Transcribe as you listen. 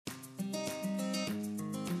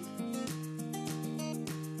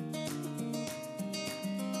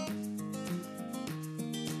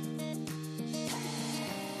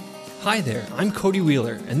Hi there, I'm Cody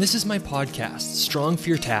Wheeler, and this is my podcast, Strong for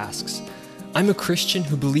Your Tasks. I'm a Christian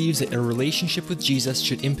who believes that a relationship with Jesus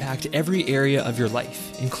should impact every area of your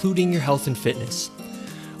life, including your health and fitness.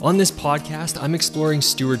 On this podcast, I'm exploring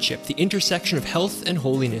stewardship, the intersection of health and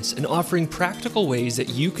holiness, and offering practical ways that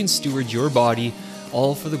you can steward your body,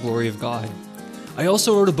 all for the glory of God. I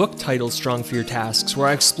also wrote a book titled Strong for Your Tasks, where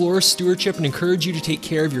I explore stewardship and encourage you to take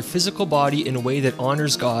care of your physical body in a way that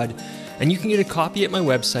honors God, and you can get a copy at my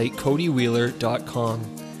website, codywheeler.com.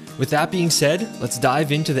 With that being said, let's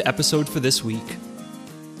dive into the episode for this week.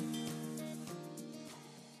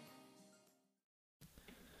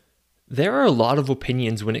 There are a lot of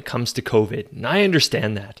opinions when it comes to COVID, and I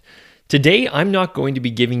understand that. Today, I'm not going to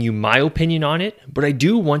be giving you my opinion on it, but I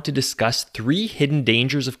do want to discuss 3 hidden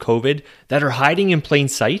dangers of COVID that are hiding in plain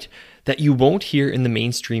sight that you won't hear in the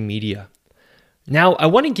mainstream media. Now, I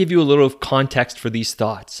want to give you a little context for these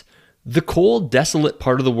thoughts. The cold, desolate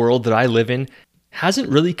part of the world that I live in hasn't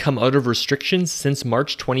really come out of restrictions since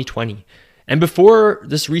March 2020. And before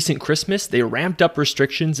this recent Christmas, they ramped up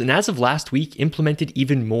restrictions and as of last week, implemented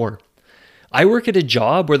even more. I work at a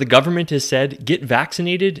job where the government has said, get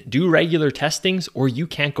vaccinated, do regular testings, or you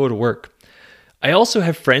can't go to work. I also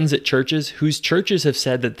have friends at churches whose churches have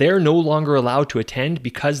said that they're no longer allowed to attend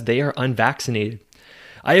because they are unvaccinated.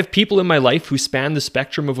 I have people in my life who span the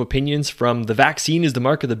spectrum of opinions from the vaccine is the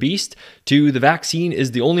mark of the beast to the vaccine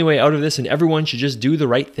is the only way out of this and everyone should just do the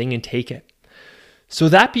right thing and take it. So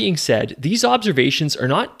that being said, these observations are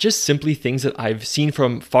not just simply things that I've seen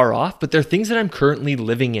from far off, but they're things that I'm currently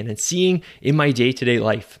living in and seeing in my day-to-day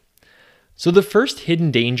life. So the first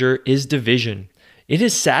hidden danger is division. It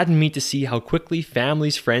has saddened me to see how quickly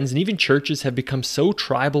families, friends, and even churches have become so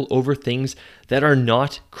tribal over things that are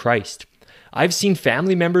not Christ. I've seen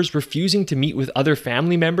family members refusing to meet with other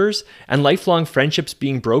family members and lifelong friendships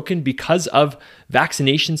being broken because of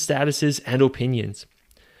vaccination statuses and opinions.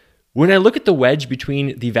 When I look at the wedge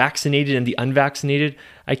between the vaccinated and the unvaccinated,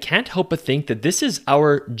 I can't help but think that this is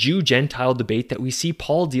our Jew-Gentile debate that we see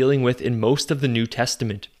Paul dealing with in most of the New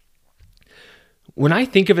Testament. When I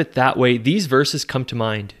think of it that way, these verses come to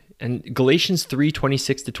mind. And Galatians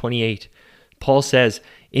 3:26-28, Paul says,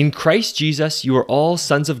 "In Christ Jesus you are all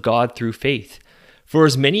sons of God through faith. For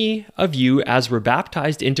as many of you as were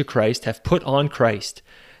baptized into Christ have put on Christ.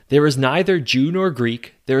 There is neither Jew nor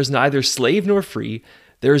Greek, there is neither slave nor free,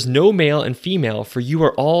 there is no male and female, for you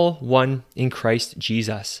are all one in Christ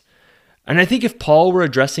Jesus." And I think if Paul were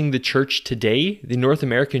addressing the church today, the North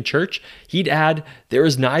American church, he'd add, "There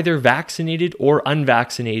is neither vaccinated or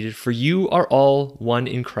unvaccinated, for you are all one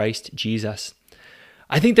in Christ Jesus."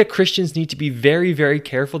 I think that Christians need to be very, very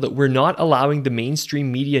careful that we're not allowing the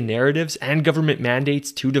mainstream media narratives and government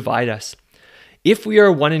mandates to divide us. If we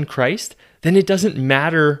are one in Christ, then it doesn't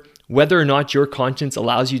matter whether or not your conscience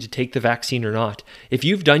allows you to take the vaccine or not. If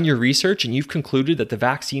you've done your research and you've concluded that the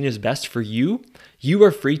vaccine is best for you, you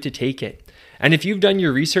are free to take it. And if you've done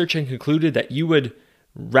your research and concluded that you would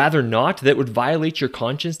rather not, that would violate your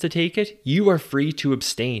conscience to take it, you are free to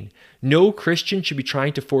abstain. No Christian should be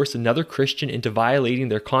trying to force another Christian into violating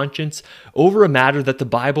their conscience over a matter that the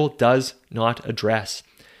Bible does not address.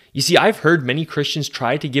 You see, I've heard many Christians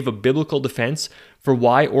try to give a biblical defense for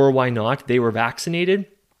why or why not they were vaccinated.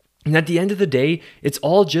 And at the end of the day, it's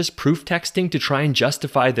all just proof texting to try and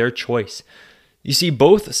justify their choice. You see,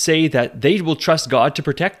 both say that they will trust God to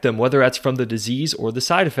protect them, whether that's from the disease or the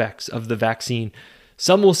side effects of the vaccine.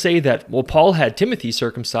 Some will say that, well, Paul had Timothy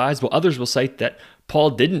circumcised, while others will cite that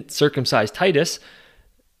Paul didn't circumcise Titus.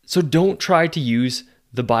 So don't try to use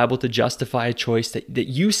the Bible to justify a choice that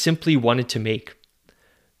you simply wanted to make.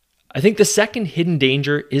 I think the second hidden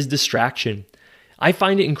danger is distraction. I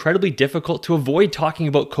find it incredibly difficult to avoid talking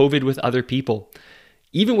about COVID with other people.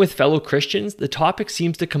 Even with fellow Christians, the topic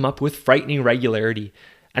seems to come up with frightening regularity.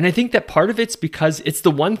 And I think that part of it's because it's the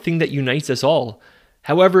one thing that unites us all.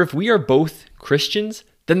 However, if we are both Christians,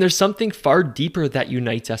 then there's something far deeper that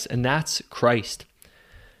unites us, and that's Christ.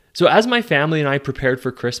 So as my family and I prepared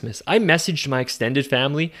for Christmas, I messaged my extended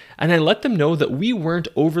family and I let them know that we weren't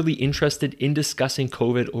overly interested in discussing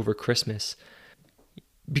COVID over Christmas.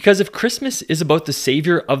 Because if Christmas is about the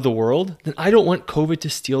Savior of the world, then I don't want COVID to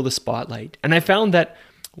steal the spotlight. And I found that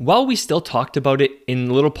while we still talked about it in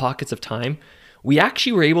little pockets of time, we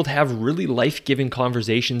actually were able to have really life-giving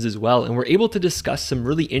conversations as well, and we're able to discuss some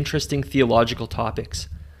really interesting theological topics.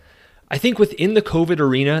 I think within the COVID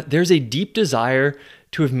arena, there's a deep desire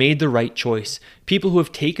to have made the right choice. People who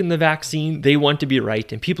have taken the vaccine, they want to be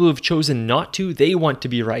right, and people who have chosen not to, they want to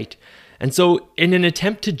be right. And so in an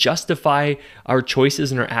attempt to justify our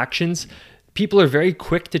choices and our actions, people are very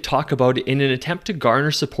quick to talk about it in an attempt to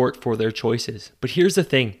garner support for their choices. But here's the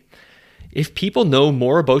thing. If people know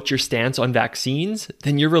more about your stance on vaccines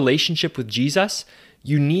than your relationship with Jesus,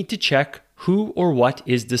 you need to check who or what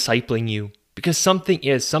is discipling you. Because something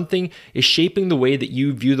is shaping the way that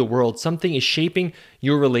you view the world. Something is shaping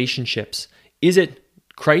your relationships. Is it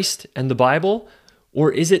Christ and the Bible?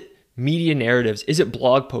 Or is it media narratives? Is it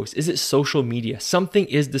blog posts? Is it social media? Something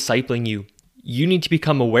is discipling you. You need to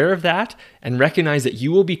become aware of that and recognize that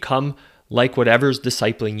you will become like whatever's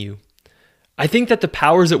discipling you. I think that the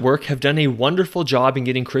powers at work have done a wonderful job in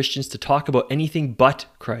getting Christians to talk about anything but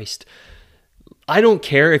Christ. I don't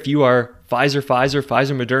care if you are Pfizer,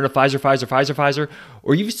 Moderna, Pfizer,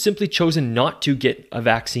 or you've simply chosen not to get a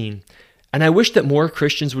vaccine. And I wish that more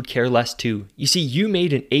Christians would care less too. You see, you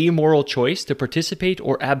made an amoral choice to participate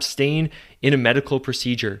or abstain in a medical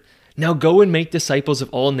procedure. Now go and make disciples of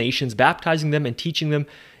all nations, baptizing them and teaching them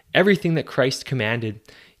everything that Christ commanded.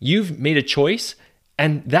 You've made a choice,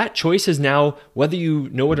 and that choice is now, whether you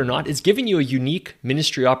know it or not, is giving you a unique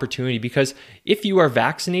ministry opportunity, because if you are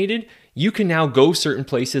vaccinated, you can now go certain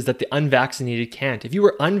places that the unvaccinated can't. If you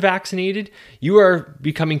are unvaccinated, you are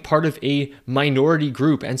becoming part of a minority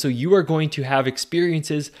group. And so you are going to have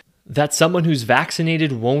experiences that someone who's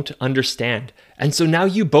vaccinated won't understand. And so now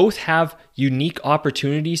you both have unique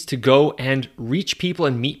opportunities to go and reach people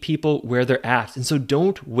and meet people where they're at. And so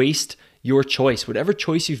don't waste your choice. Whatever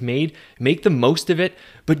choice you've made, make the most of it,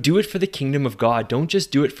 but do it for the kingdom of God. Don't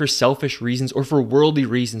just do it for selfish reasons or for worldly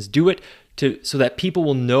reasons. Do it so that people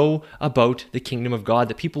will know about the kingdom of God,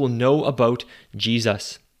 that people will know about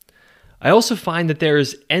Jesus. I also find that there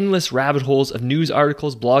is endless rabbit holes of news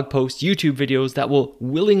articles, blog posts, YouTube videos that will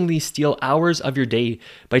willingly steal hours of your day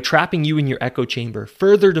by trapping you in your echo chamber,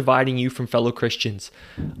 further dividing you from fellow Christians.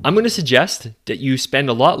 I'm going to suggest that you spend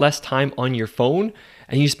a lot less time on your phone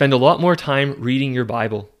and you spend a lot more time reading your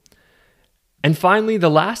Bible. And finally, the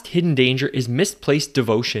last hidden danger is misplaced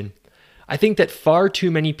devotion. I think that far too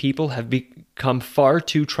many people have become far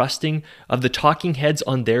too trusting of the talking heads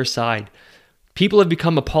on their side. People have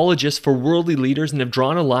become apologists for worldly leaders and have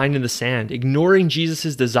drawn a line in the sand, ignoring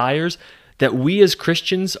Jesus' desires that we as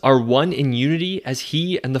Christians are one in unity as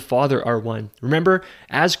He and the Father are one. Remember,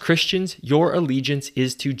 as Christians, your allegiance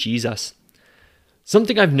is to Jesus.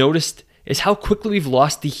 Something I've noticed is how quickly we've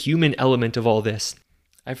lost the human element of all this.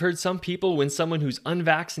 I've heard some people, when someone who's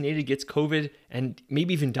unvaccinated gets COVID and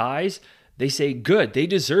maybe even dies, they say, good, they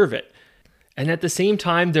deserve it. And at the same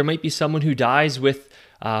time, there might be someone who dies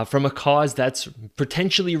from a cause that's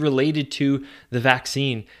potentially related to the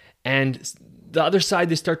vaccine. And the other side,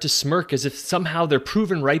 they start to smirk as if somehow they're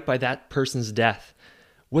proven right by that person's death.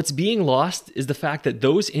 What's being lost is the fact that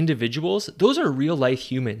those individuals, those are real life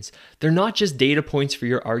humans. They're not just data points for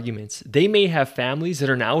your arguments. They may have families that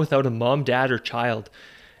are now without a mom, dad, or child.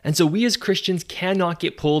 And so we as Christians cannot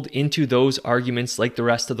get pulled into those arguments like the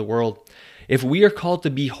rest of the world. If we are called to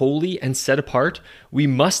be holy and set apart, we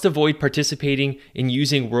must avoid participating in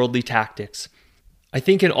using worldly tactics. I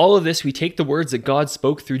think in all of this, we take the words that God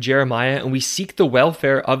spoke through Jeremiah and we seek the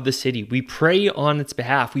welfare of the city. We pray on its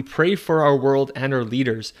behalf. We pray for our world and our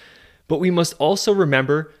leaders. But we must also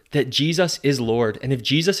remember that Jesus is Lord. And if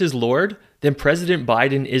Jesus is Lord, then President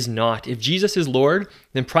Biden is not. If Jesus is Lord,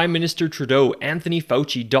 then Prime Minister Trudeau, Anthony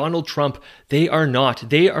Fauci, Donald Trump, they are not.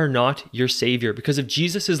 They are not your Savior. Because if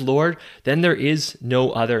Jesus is Lord, then there is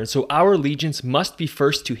no other. And so our allegiance must be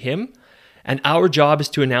first to Him. And our job is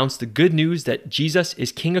to announce the good news that Jesus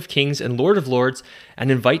is King of Kings and Lord of Lords and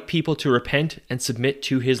invite people to repent and submit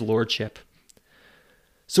to His Lordship.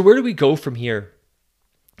 So where do we go from here?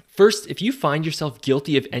 First, if you find yourself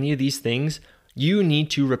guilty of any of these things, you need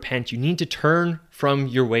to repent. You need to turn from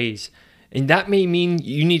your ways. And that may mean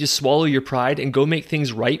you need to swallow your pride and go make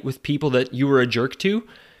things right with people that you were a jerk to.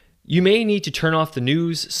 You may need to turn off the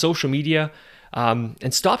news, social media,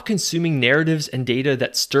 and stop consuming narratives and data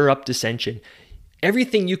that stir up dissension.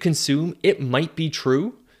 Everything you consume, it might be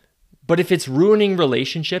true, but if it's ruining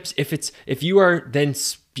relationships, if you are then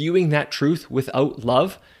spewing that truth without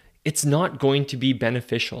love, it's not going to be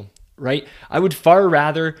beneficial, right? I would far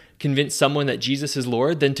rather convince someone that Jesus is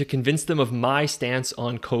Lord than to convince them of my stance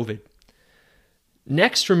on COVID.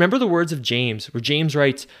 Next, remember the words of James, where James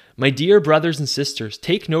writes, "My dear brothers and sisters,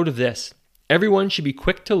 take note of this. Everyone should be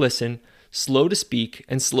quick to listen, slow to speak,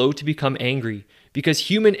 and slow to become angry,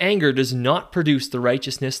 because human anger does not produce the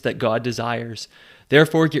righteousness that God desires.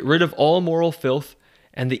 Therefore, get rid of all moral filth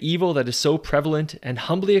and the evil that is so prevalent, and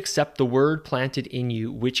humbly accept the word planted in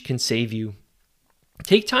you, which can save you."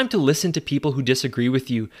 Take time to listen to people who disagree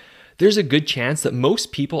with you. There's a good chance that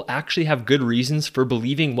most people actually have good reasons for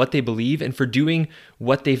believing what they believe and for doing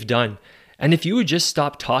what they've done. And if you would just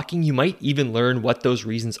stop talking, you might even learn what those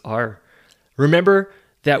reasons are. Remember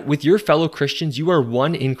that with your fellow Christians, you are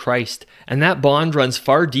one in Christ, and that bond runs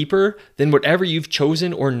far deeper than whatever you've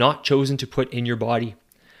chosen or not chosen to put in your body.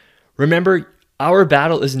 Remember, our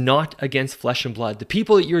battle is not against flesh and blood. The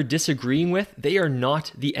people that you're disagreeing with, they are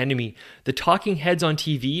not the enemy. The talking heads on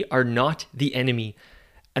TV are not the enemy.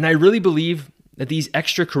 And I really believe that these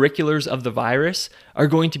extracurriculars of the virus are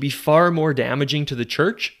going to be far more damaging to the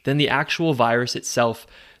church than the actual virus itself.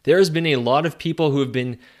 There has been a lot of people who have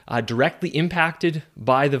been directly impacted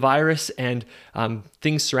by the virus and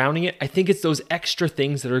things surrounding it. I think it's those extra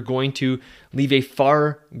things that are going to leave a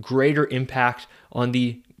far greater impact on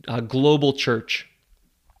the global church.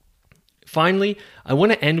 Finally, I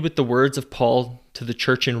want to end with the words of Paul to the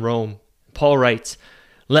church in Rome. Paul writes,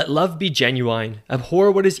 "Let love be genuine, abhor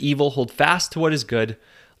what is evil, hold fast to what is good,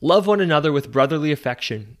 love one another with brotherly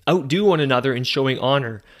affection, outdo one another in showing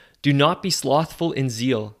honor, do not be slothful in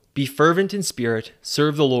zeal, be fervent in spirit,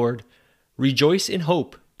 serve the Lord, rejoice in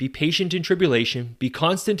hope, be patient in tribulation, be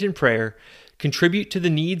constant in prayer, contribute to the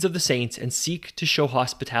needs of the saints, and seek to show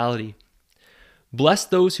hospitality. Bless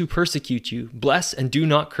those who persecute you, bless and do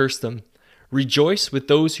not curse them. Rejoice with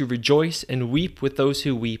those who rejoice, and weep with those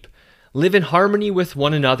who weep. Live in harmony with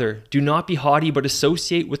one another. Do not be haughty, but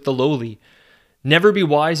associate with the lowly. Never be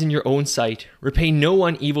wise in your own sight. Repay no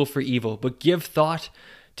one evil for evil, but give thought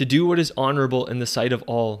to do what is honorable in the sight of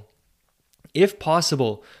all. If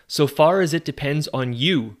possible, so far as it depends on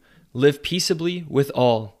you, live peaceably with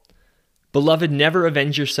all. Beloved, never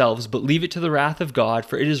avenge yourselves, but leave it to the wrath of God,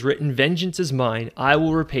 for it is written, 'Vengeance is mine, I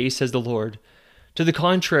will repay, says the Lord.' To the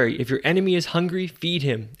contrary, if your enemy is hungry, feed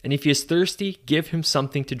him, and if he is thirsty, give him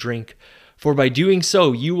something to drink. For by doing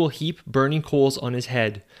so, you will heap burning coals on his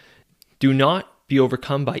head. Do not be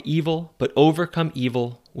overcome by evil, but overcome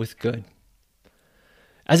evil with good."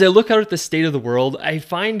 As I look out at the state of the world, I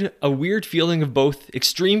find a weird feeling of both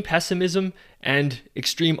extreme pessimism and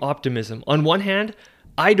extreme optimism. On one hand,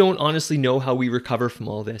 I don't honestly know how we recover from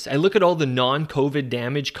all this. I look at all the non-COVID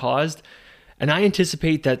damage caused, and I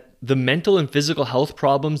anticipate that the mental and physical health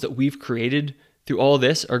problems that we've created through all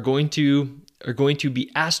this are going to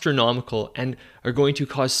be astronomical and are going to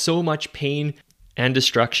cause so much pain and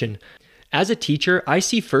destruction. As a teacher, I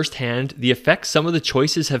see firsthand the effects some of the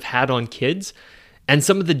choices have had on kids and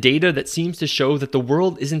some of the data that seems to show that the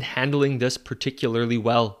world isn't handling this particularly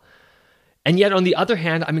well. And yet, on the other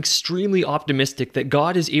hand, I'm extremely optimistic that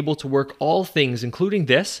God is able to work all things, including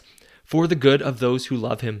this, for the good of those who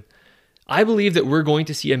love him. I believe that we're going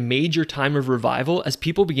to see a major time of revival as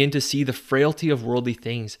people begin to see the frailty of worldly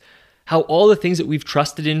things, how all the things that we've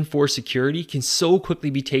trusted in for security can so quickly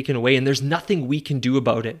be taken away, and there's nothing we can do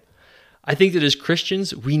about it. I think that as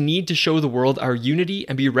Christians, we need to show the world our unity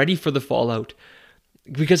and be ready for the fallout,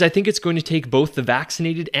 because I think it's going to take both the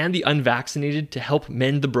vaccinated and the unvaccinated to help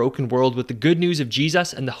mend the broken world with the good news of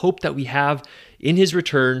Jesus and the hope that we have in his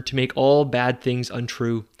return to make all bad things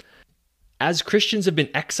untrue. As Christians have been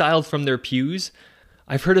exiled from their pews,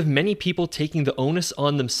 I've heard of many people taking the onus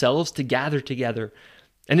on themselves to gather together.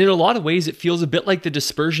 And in a lot of ways, it feels a bit like the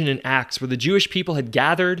dispersion in Acts, where the Jewish people had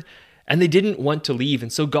gathered and they didn't want to leave.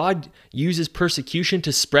 And so God uses persecution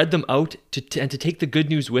to spread them out and to take the good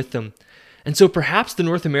news with them. And so perhaps the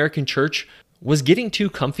North American church was getting too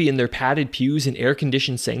comfy in their padded pews and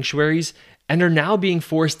air-conditioned sanctuaries and are now being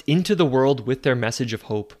forced into the world with their message of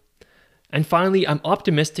hope. And finally, I'm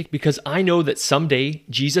optimistic because I know that someday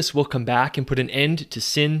Jesus will come back and put an end to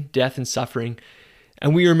sin, death, and suffering.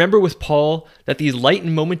 And we remember with Paul that these light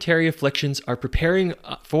and momentary afflictions are preparing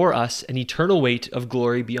for us an eternal weight of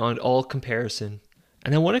glory beyond all comparison.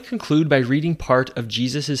 And I want to conclude by reading part of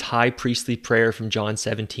Jesus' high priestly prayer from John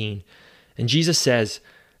 17. And Jesus says,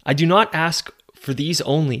 "I do not ask for these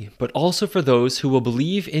only, but also for those who will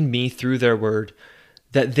believe in me through their word,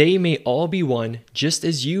 that they may all be one, just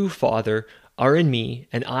as you, Father, are in me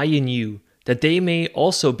and I in you, that they may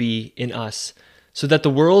also be in us, so that the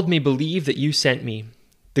world may believe that you sent me.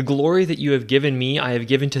 The glory that you have given me I have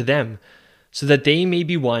given to them, so that they may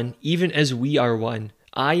be one, even as we are one,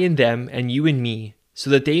 I in them and you in me, so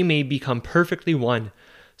that they may become perfectly one,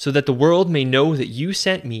 so that the world may know that you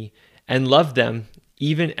sent me and loved them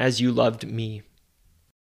even as you loved me."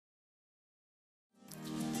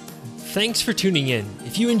 Thanks for tuning in.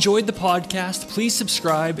 If you enjoyed the podcast, please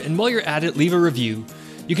subscribe, and while you're at it, leave a review.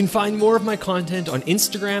 You can find more of my content on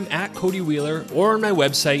Instagram at Cody Wheeler or on my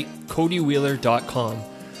website, codywheeler.com.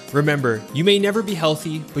 Remember, you may never be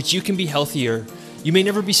healthy, but you can be healthier. You may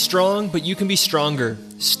never be strong, but you can be stronger.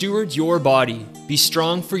 Steward your body. Be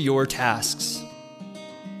strong for your tasks.